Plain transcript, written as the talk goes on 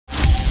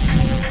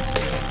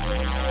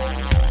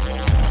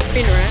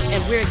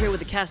We're here with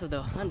the cast of The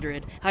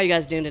 100. How are you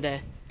guys doing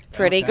today?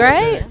 Pretty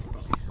great. Yeah.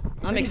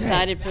 I'm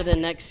excited for the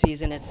next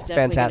season. It's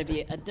definitely going to be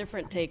a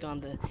different take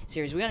on the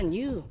series. We got a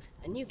new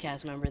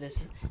cast member this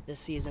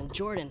season,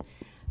 Jordan.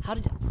 How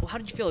did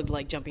you feel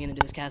like jumping into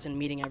this cast and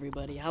meeting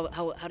everybody? How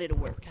did it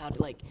work? How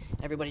did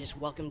everybody just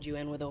welcomed you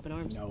in with open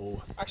arms?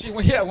 No. Actually,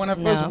 when I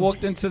first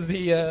walked into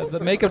the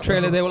makeup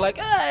trailer, they were like,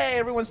 "Hey!"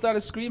 Everyone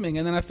started screaming,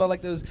 and then I felt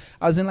like I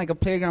was in like a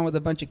playground with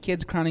a bunch of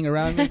kids crowding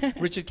around me.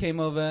 Richard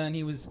came over and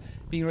he was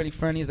being really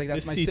friendly. He's like,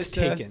 "That's my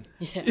sister." Taken.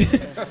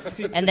 Yeah.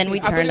 And then we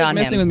I thought turned he was on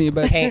messing him. with me,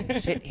 but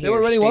they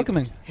were really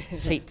welcoming.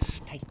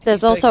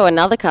 There's also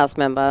another cast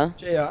member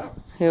JR.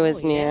 who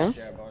is new. yeah.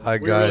 Hi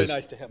We were really guys.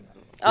 nice to him.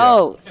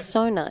 Oh,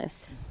 so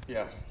nice.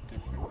 Yeah,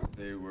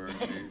 they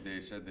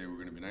said they were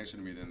going to be nicer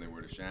to me than they were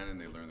to Shannon.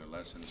 They learned their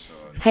lesson. So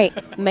Hey,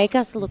 make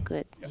us look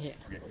good. Yeah.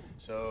 okay.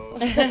 So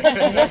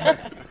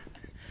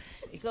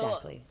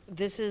So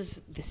this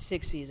is the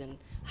 6th season.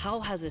 How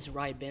has this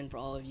ride been for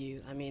all of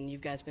you? I mean, you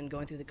guys been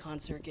going through the con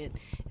circuit.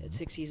 It's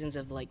 6 seasons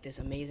of this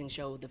amazing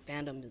show. The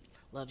fandom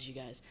loves you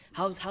guys.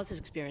 How's this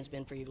experience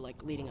been for you,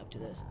 leading up to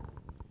this?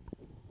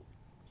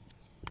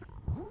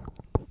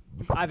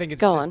 I think it's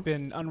Go just on.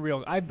 been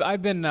unreal.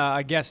 I've been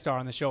a guest star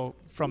on the show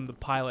from the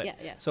pilot.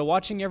 Yeah. So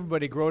watching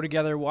everybody grow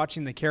together,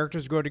 watching the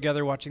characters grow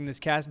together, watching this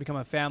cast become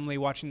a family,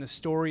 watching the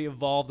story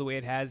evolve the way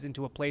it has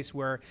into a place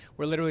where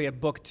we're literally a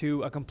book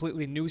to a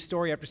completely new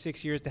story after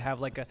 6 years, to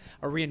have a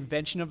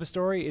reinvention of a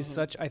story is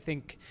such, I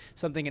think,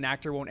 something an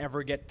actor won't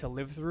ever get to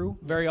live through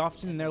very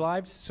often in their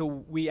lives. So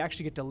we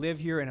actually get to live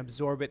here and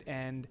absorb it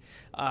and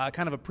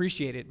kind of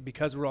appreciate it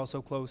because we're all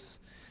so close.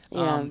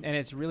 Yeah. And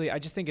it's really, I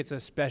just think it's a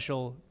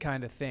special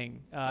kind of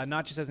thing,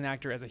 not just as an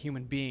actor, as a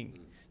human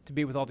being, to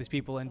be with all these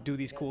people and do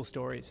these cool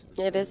stories.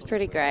 It is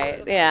pretty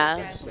great.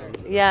 Yeah.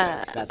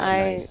 Yeah. That's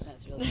nice.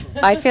 That's really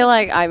cool. I feel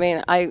like,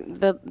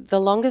 the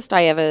longest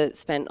I ever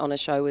spent on a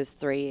show was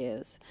 3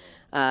 years.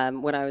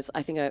 When I was,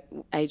 I think,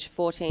 age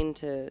 14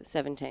 to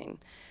 17.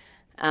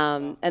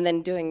 And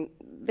then doing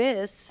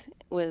this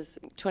was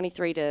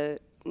 23 to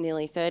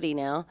nearly 30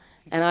 now.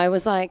 And I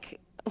was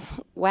like,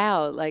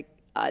 wow,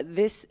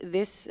 this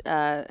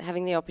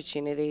having the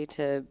opportunity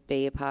to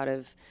be a part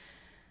of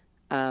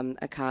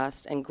a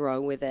cast and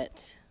grow with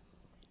it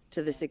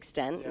to this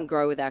extent and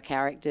grow with our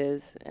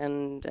characters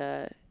and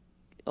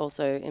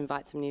also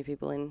invite some new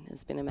people in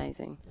has been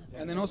amazing.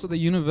 And then also the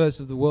universe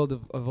of the world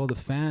of all the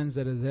fans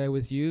that are there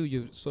with you.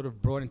 You're sort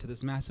of brought into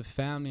this massive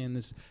family and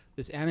this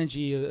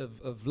energy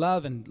of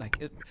love and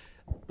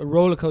a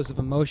roller coaster of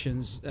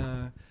emotions.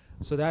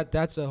 So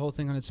that's a whole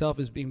thing on itself,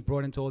 is being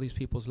brought into all these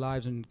people's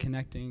lives and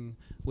connecting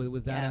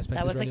with that aspect.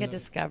 That was really a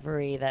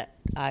discovery that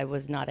I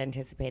was not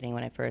anticipating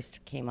when I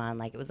first came on.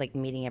 It was like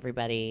meeting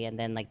everybody, and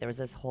then there was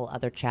this whole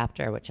other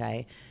chapter which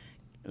I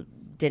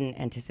didn't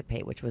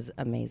anticipate, which was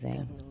amazing.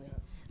 Definitely.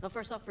 Now,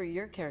 first off, for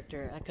your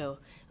character, Echo,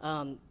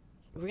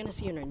 we're going to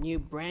see her in a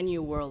brand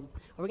new world.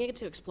 We're going to get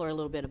to explore a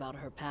little bit about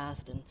her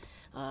past and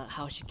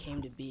how she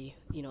came to be,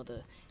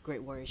 the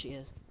great warrior she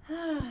is.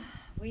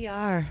 We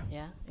are.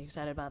 Yeah? Are you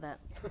excited about that?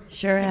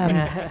 Sure am.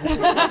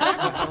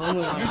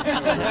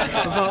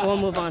 We'll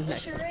move on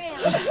next.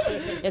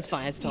 It's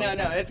fine. It's totally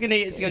No, it's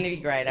gonna be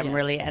great. I'm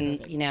really,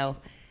 and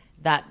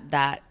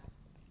that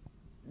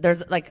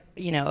there's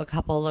a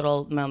couple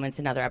little moments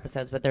in other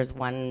episodes, but there's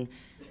one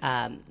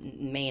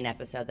main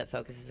episode that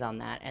focuses on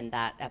that, and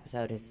that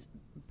episode is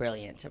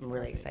brilliant. I'm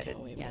really excited.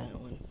 Can't wait for that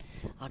one.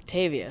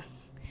 Octavia.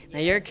 Now,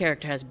 your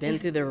character has been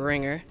through the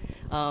ringer.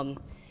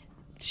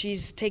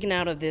 She's taken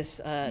out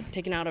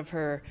of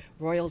her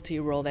royalty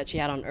role that she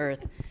had on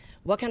Earth.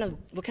 What kind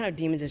of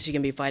demons is she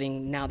gonna be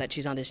fighting now that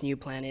she's on this new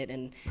planet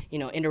and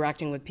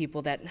interacting with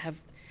people that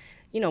have,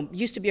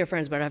 used to be her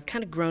friends but have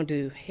kind of grown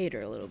to hate her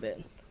a little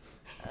bit?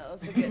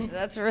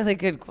 That's a really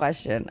good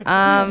question.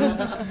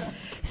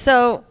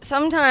 So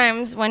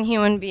sometimes when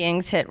human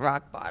beings hit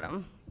rock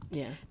bottom,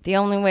 the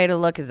only way to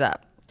look is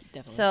up.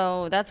 Definitely.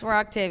 So that's where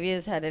Octavia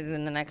is headed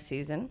in the next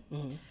season.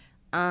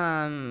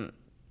 Mm-hmm.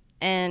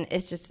 And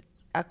it's just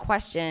a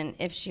question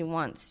if she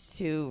wants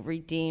to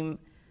redeem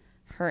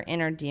her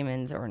inner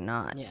demons or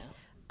not.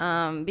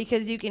 Yeah.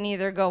 Because you can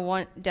either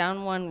go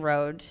down one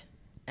road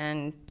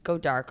and go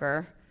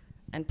darker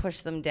and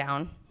push them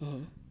down,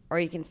 or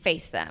you can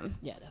face them.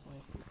 Yeah,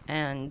 definitely.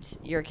 And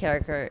your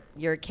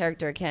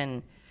character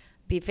can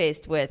be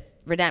faced with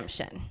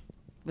redemption,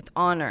 with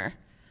honor,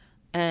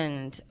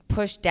 and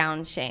push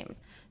down shame.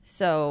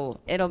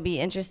 So it'll be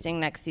interesting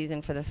next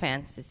season for the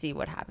fans to see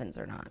what happens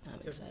or not.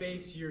 To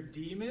face your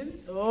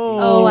demons?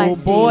 Oh, I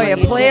see. Boy, a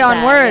You play did on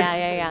that. words.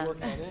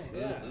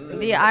 Yeah.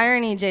 The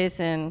irony,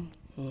 Jason.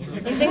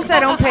 He thinks I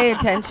don't pay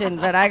attention,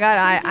 but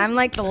I'm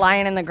like the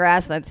lion in the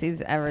grass that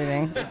sees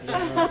everything.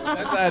 That's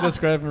how I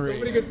describe Marie. So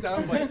many good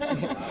sound bites.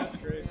 That's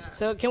great.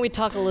 So can we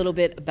talk a little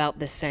bit about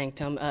the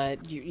Sanctum?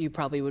 You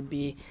probably would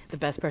be the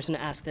best person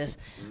to ask this.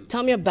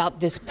 Tell me about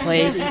this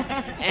place.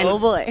 And Oh,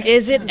 boy.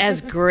 Is it as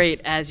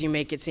great as you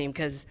make it seem?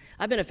 Because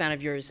I've been a fan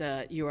of yours.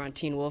 You were on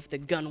Teen Wolf, the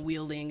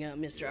gun-wielding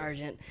Mr.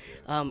 Argent.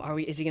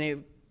 Is he going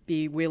to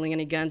be wielding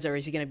any guns, or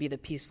is he going to be the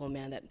peaceful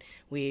man that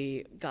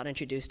we got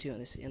introduced to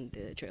in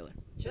the trailer?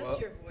 Just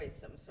your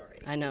voice, I'm sorry.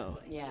 I know.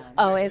 Yeah.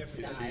 Oh, it's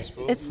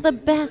the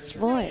best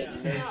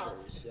voice.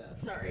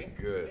 Sorry.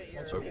 Good.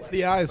 It's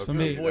the eyes for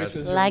me.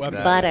 Like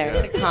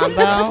butter.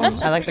 Combo.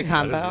 I like the That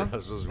combo. is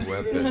Russell's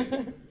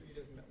weapon.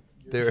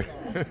 There,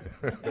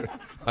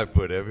 I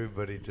put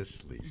everybody to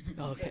sleep.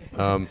 Okay.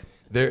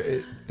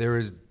 There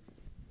is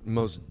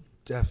most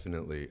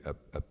definitely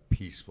a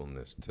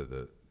peacefulness to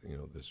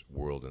this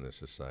world and this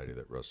society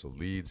that Russell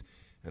leads,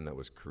 and that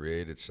was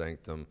created,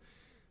 Sanctum,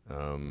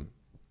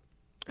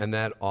 and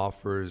that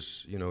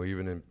offers,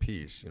 even in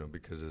peace,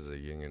 because there's a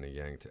yin and a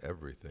yang to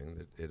everything,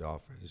 that it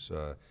offers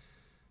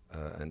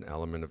an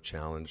element of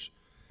challenge,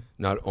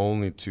 not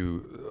only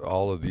to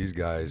all of these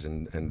guys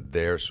and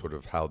their sort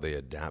of how they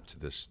adapt to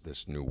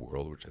this new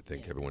world, which I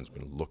think everyone's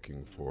been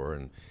looking for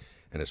and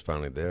is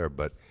finally there,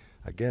 but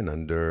again,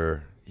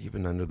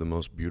 even under the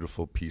most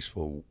beautiful,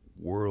 peaceful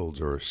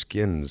worlds or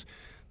skins,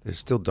 there's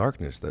still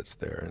darkness that's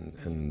there,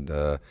 and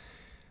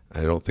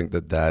I don't think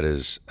that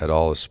is at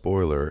all a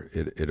spoiler.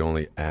 It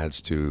only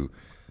adds to,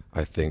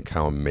 I think,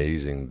 how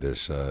amazing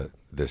this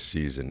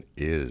season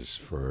is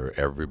for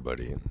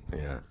everybody.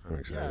 Yeah, I'm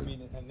excited. Yeah, I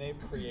mean, and they've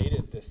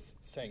created this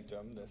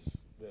sanctum,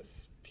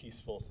 this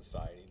peaceful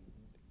society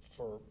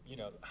for,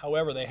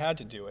 however they had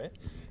to do it,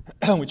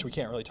 which we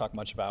can't really talk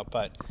much about,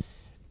 but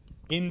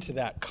into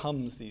that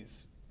comes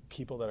these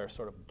people that are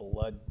sort of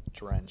blood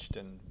drenched,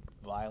 and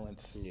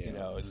violence,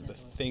 is the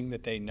thing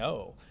that they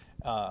know.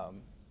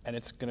 And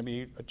it's going to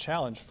be a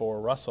challenge for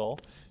Russell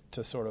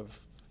to sort of,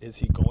 is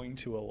he going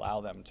to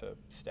allow them to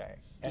stay?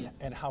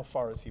 And how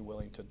far is he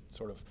willing to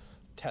sort of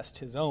test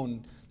his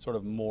own sort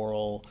of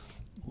moral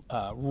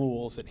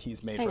rules that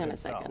he's made Hang for on a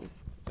himself? second.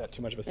 Is that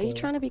too much of a Are spoiler? you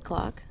trying to be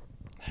Clark?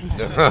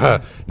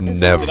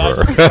 Never. No.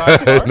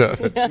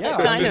 Yeah,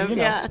 Kind of,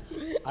 yeah.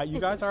 You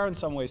guys are in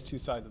some ways two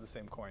sides of the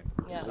same coin.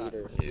 Yeah.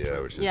 Yeah,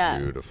 which is Yeah,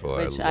 beautiful.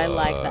 which I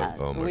like love- that.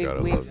 Oh my God, I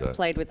love We've that.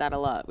 played with that a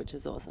lot, which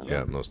is awesome.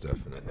 Yeah, most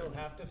definitely. They'll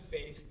have to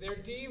face their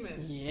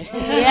demons. Yes.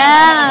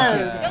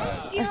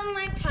 Don't steal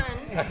my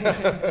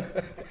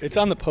pun. It's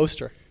on the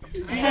poster.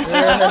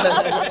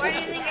 Why do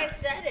you think I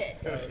said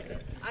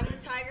it? I'm the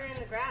tiger in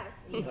the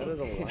grass. Now,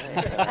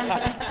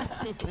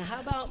 how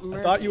about Murphy?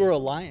 I thought you were a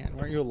lion.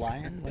 Weren't you a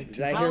lion? Like,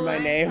 Did I hear my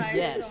name?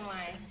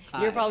 Yes.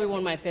 You're probably one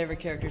of my favorite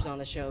characters on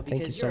the show because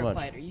you so you're a much.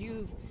 fighter.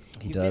 You've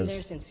been does.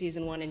 there since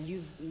season 1, and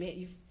you've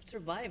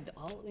survived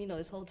all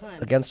this whole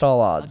time. Against all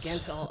odds.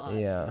 Against all odds.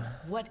 Yeah.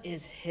 What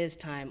is his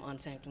time on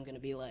Sanctum going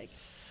to be like?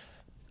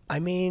 I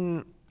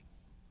mean,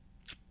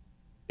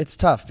 it's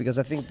tough because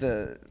I think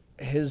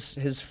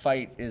his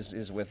fight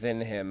is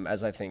within him,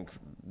 as I think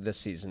this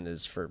season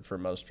is for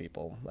most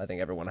people. I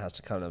think everyone has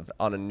to kind of,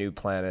 on a new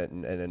planet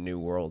and a new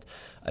world,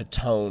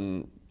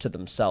 atone to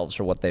themselves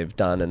for what they've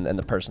done and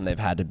the person they've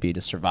had to be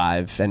to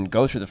survive and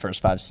go through the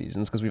first 5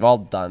 seasons, because we've all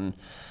done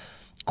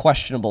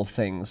questionable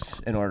things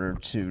in order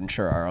to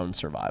ensure our own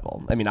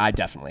survival. I mean, I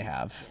definitely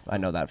have. I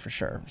know that for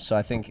sure. So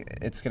I think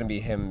it's going to be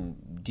him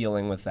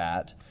dealing with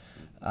that.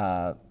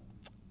 I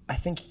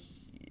think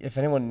if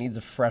anyone needs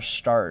a fresh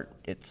start,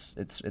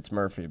 it's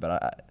Murphy.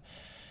 But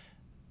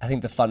I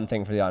think the fun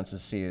thing for the audience to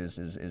see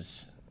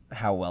is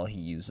how well he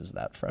uses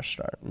that fresh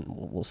start, and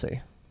we'll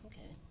see.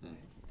 Okay.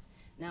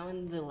 Now,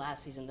 in the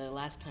last season, the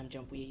last time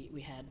jump,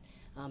 we had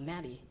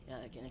Maddie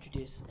get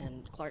introduced,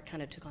 and Clark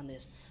kind of took on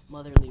this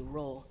motherly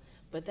role.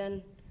 But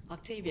then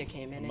Octavia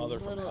came in, and it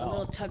was a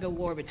little tug of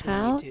war between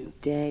How you two.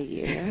 dare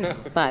you,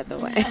 by the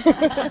way.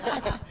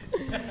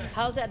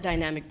 How's that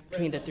dynamic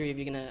between the three of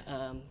you going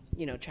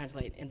to,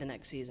 translate in the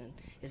next season?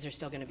 Is there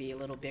still going to be a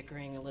little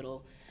bickering,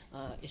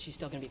 is she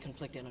still going to be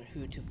conflicted on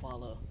who to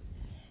follow?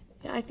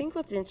 Yeah, I think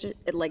what's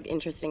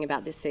interesting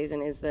about this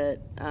season is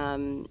that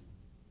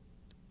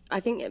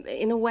I think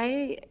in a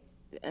way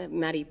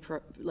Maddie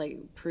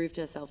proved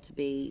herself to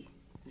be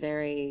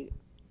very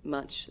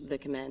much the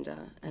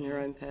commander and her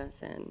own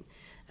person.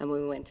 And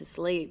when we went to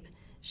sleep,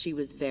 she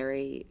was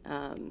very,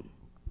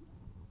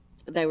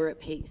 they were at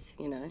peace,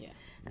 Yeah.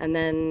 And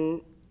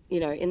then,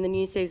 in the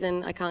new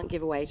season, I can't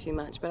give away too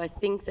much, but I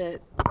think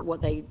that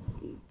what they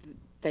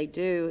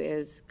do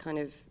is kind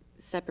of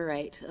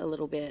separate a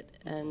little bit,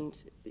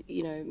 and,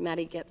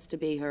 Maddie gets to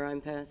be her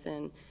own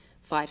person,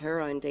 fight her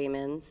own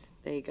demons.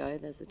 There you go,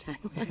 there's a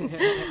tagline.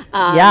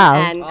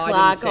 Yeah. And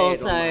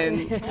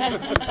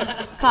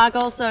Clark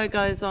also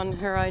goes on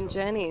her own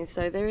journey.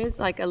 So there is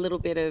like a little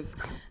bit of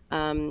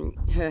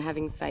her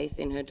having faith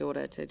in her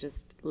daughter to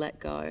just let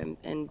go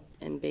and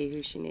be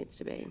who she needs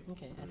to be.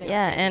 Okay. I think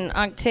Yeah, and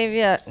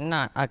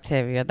not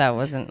Octavia, that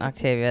wasn't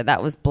Octavia,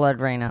 that was Blood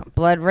Reyna.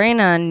 Blood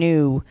Reyna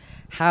knew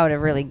how to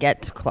really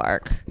get to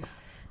Clark.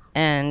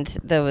 And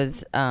there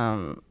was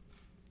a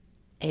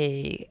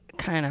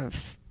kind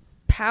of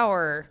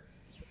power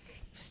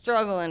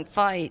struggle and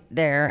fight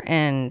there,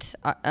 and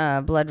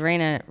Blood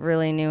Reyna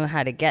really knew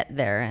how to get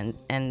there,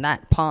 and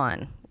that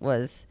pawn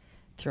was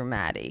through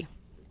Maddie.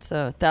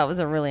 So that was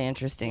a really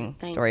interesting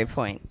story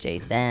point,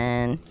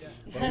 Jason.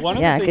 One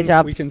of Yeah, the good things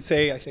job. we can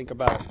say, I think,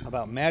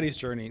 about Maddie's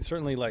journey,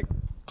 certainly like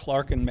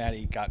Clark and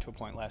Maddie got to a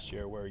point last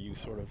year where you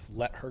sort of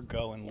let her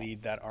go and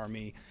lead that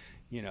army.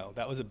 You know,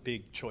 that was a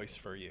big choice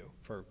for you,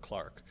 for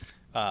Clark.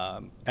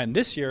 And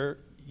this year,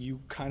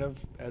 you kind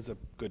of, as a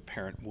good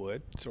parent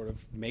would, sort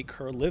of make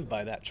her live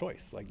by that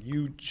choice. Like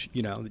you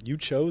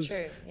chose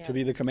to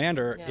be the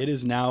commander. Yeah. It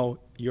is now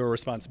your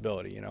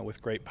responsibility. You know,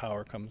 with great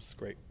power comes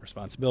great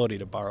responsibility,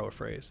 to borrow a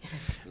phrase.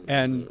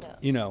 And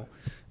you know,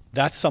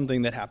 that's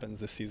something that happens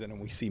this season,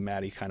 and we see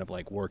Maddie kind of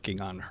like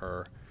working on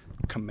her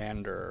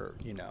commander,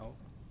 you know,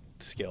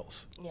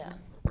 skills. Yeah,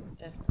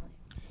 definitely.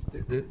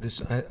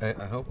 This,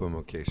 I hope I'm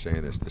okay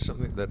saying this. There's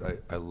something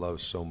that I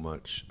love so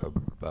much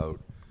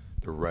about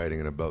the writing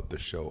and about the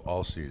show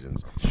all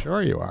seasons.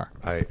 Sure you are.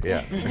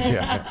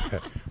 Yeah.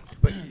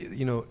 But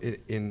you know,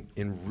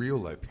 in real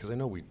life, because I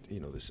know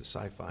this is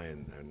sci-fi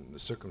and the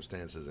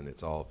circumstances and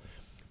it's all,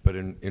 but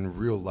in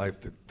real life,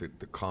 the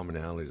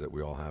commonalities that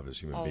we all have as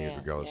human beings,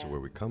 regardless of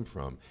where we come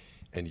from,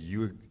 and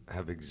you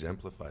have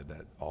exemplified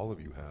that, all of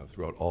you have,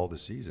 throughout all the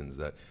seasons,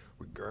 that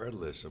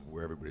regardless of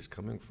where everybody's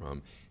coming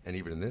from, and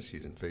even in this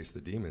season, Face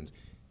the Demons,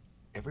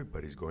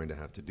 everybody's going to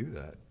have to do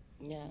that.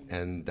 Yeah.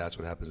 And that's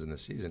what happens in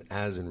this season,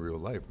 as in real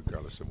life,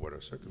 regardless of what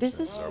our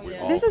circumstances are. We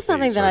all This is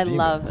something face that our I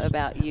love demons.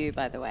 about you,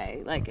 by the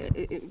way. Like,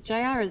 JR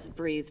has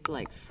breathed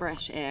like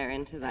fresh air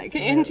into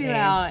into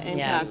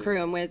our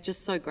crew, and we're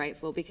just so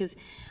grateful because,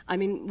 I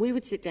mean, we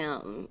would sit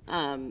down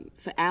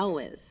for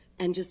hours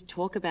and just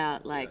talk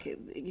about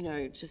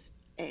just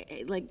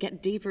like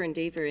get deeper and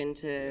deeper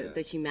into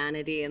the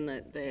humanity and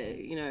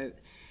the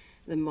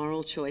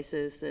moral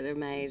choices that are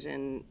made,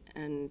 and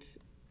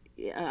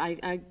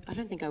I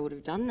don't think I would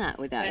have done that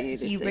without you.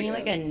 You bring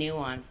like a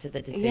nuance to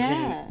the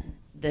decision,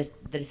 the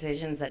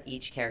decisions that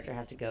each character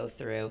has to go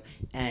through,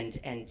 and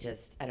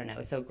just, I don't know,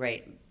 it's so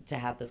great to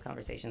have those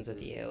conversations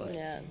with you.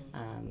 Yeah.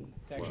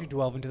 To actually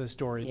delve into the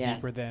story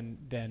deeper than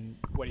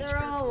what each They're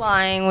character. all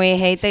lying. We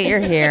hate that you're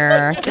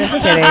here. Just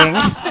kidding.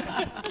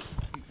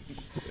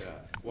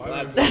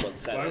 Why am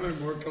I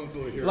more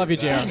comfortable here? Love you,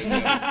 JR.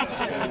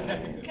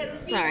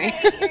 Sorry.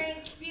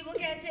 People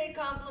can't take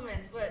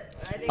compliments, but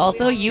I think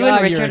Also, you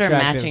God, and you're Richard are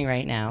attractive. matching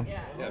right now.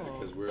 Yeah. Yeah,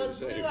 because we're the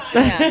same.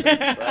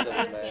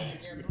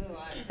 Your blue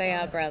eyes. They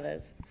are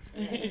brothers.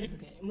 Okay,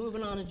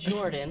 moving on to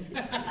Jordan.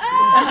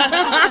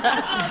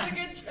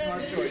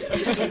 Smart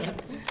choice.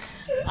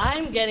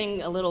 I'm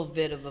getting a little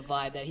bit of a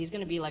vibe that he's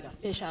going to be like a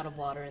fish out of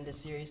water in this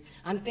series.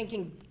 I'm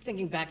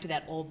thinking back to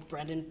that old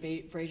Brendan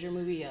Fraser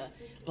movie,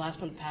 Blast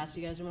from the Past.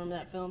 You guys remember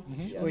that film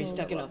where he's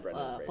stuck in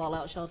a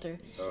fallout shelter?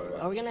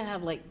 Are we going to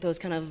have like those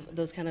kind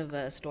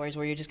of stories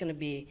where you're just going to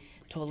be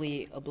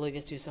totally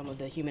oblivious to some of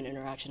the human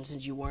interactions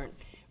since you weren't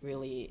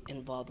really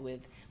involved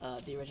with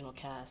the original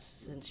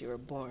cast since you were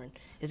born?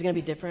 Is it going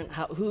to be different?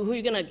 Who are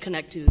you going to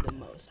connect to the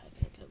most? I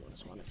think I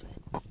just want to say.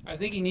 I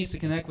think he needs to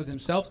connect with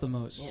himself the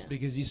most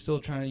because he's still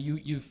trying to.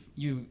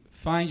 You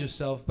find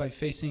yourself by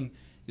facing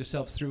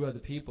yourself through other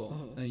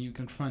people, and you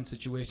confront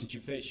situations. You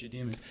face your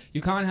demons.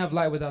 You can't have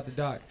light without the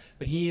dark.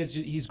 But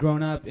he's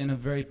grown up in a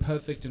very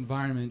perfect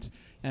environment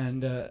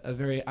and a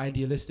very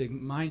idealistic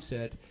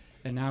mindset.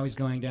 And now he's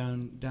going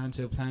down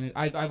to a planet.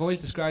 I've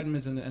always described him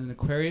as an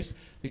Aquarius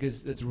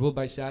because it's ruled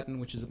by Saturn,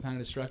 which is a planet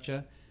of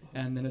structure.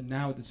 And then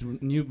now this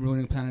new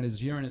ruling planet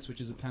is Uranus,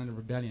 which is a planet of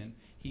rebellion.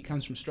 He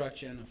comes from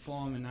structure and a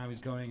form, and now he's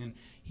going. And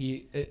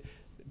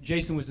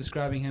Jason was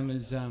describing him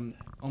as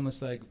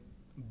almost like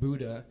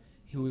Buddha,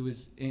 who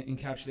was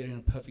encapsulated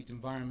in a perfect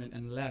environment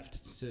and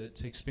left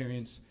to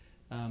experience,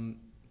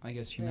 I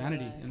guess,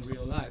 humanity in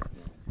real life.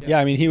 Yeah,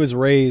 I mean, he was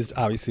raised,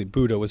 obviously,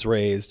 Buddha was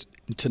raised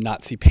to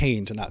not see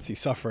pain, to not see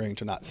suffering,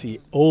 to not see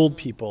old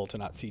people, to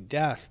not see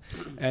death.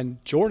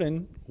 And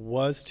Jordan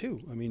was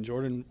too. I mean,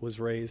 Jordan was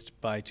raised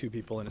by two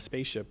people in a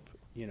spaceship,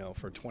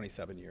 for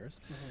 27 years.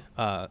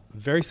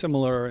 Very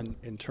similar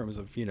in terms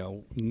of,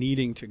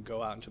 needing to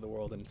go out into the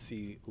world and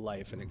see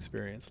life and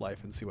experience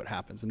life and see what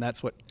happens. And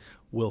that's what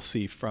we'll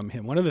see from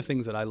him. One of the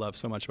things that I love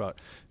so much about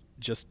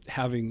just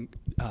having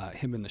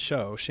him in the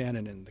show,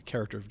 Shannon and the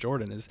character of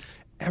Jordan, is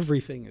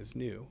everything is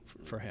new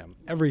for him.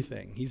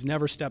 Everything. He's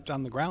never stepped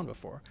on the ground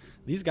before.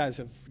 These guys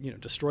have,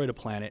 destroyed a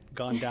planet,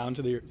 gone down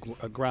to the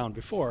ground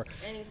before.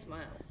 And he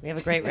smiles. We have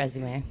a great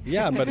resume.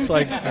 Yeah, but it's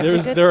like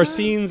there are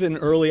scenes in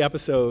early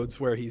episodes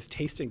where he's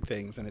tasting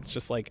things, and it's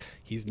just like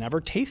he's never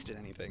tasted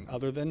anything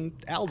other than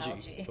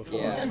algae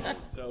before. Yeah.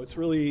 So it's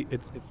really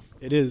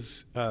it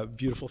is a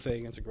beautiful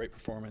thing. It's a great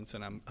performance,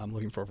 and I'm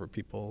looking forward for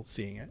people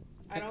seeing it.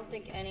 I don't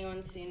think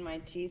anyone's seen my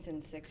teeth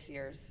in 6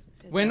 years.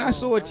 When I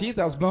saw her teeth,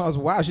 I was blown. I was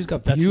wow, she's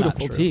got That's not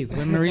beautiful true. teeth.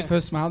 When Marie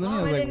first smiled at me,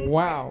 I was like,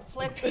 wow.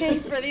 Flipping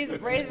for these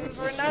braces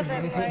for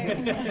nothing.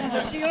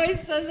 Like, she always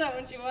says that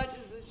when she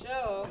watches the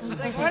show. She's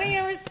like, why don't you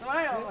ever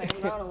smile? I'm like,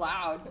 I'm not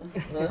allowed.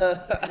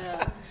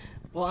 Yeah.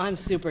 Well, I'm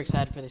super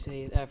excited for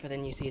the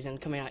new season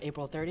coming out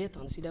April 30th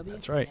on CW.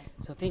 That's right.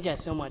 So thank you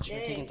guys so much for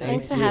taking time.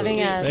 Thanks for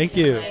having us. Thank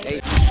you.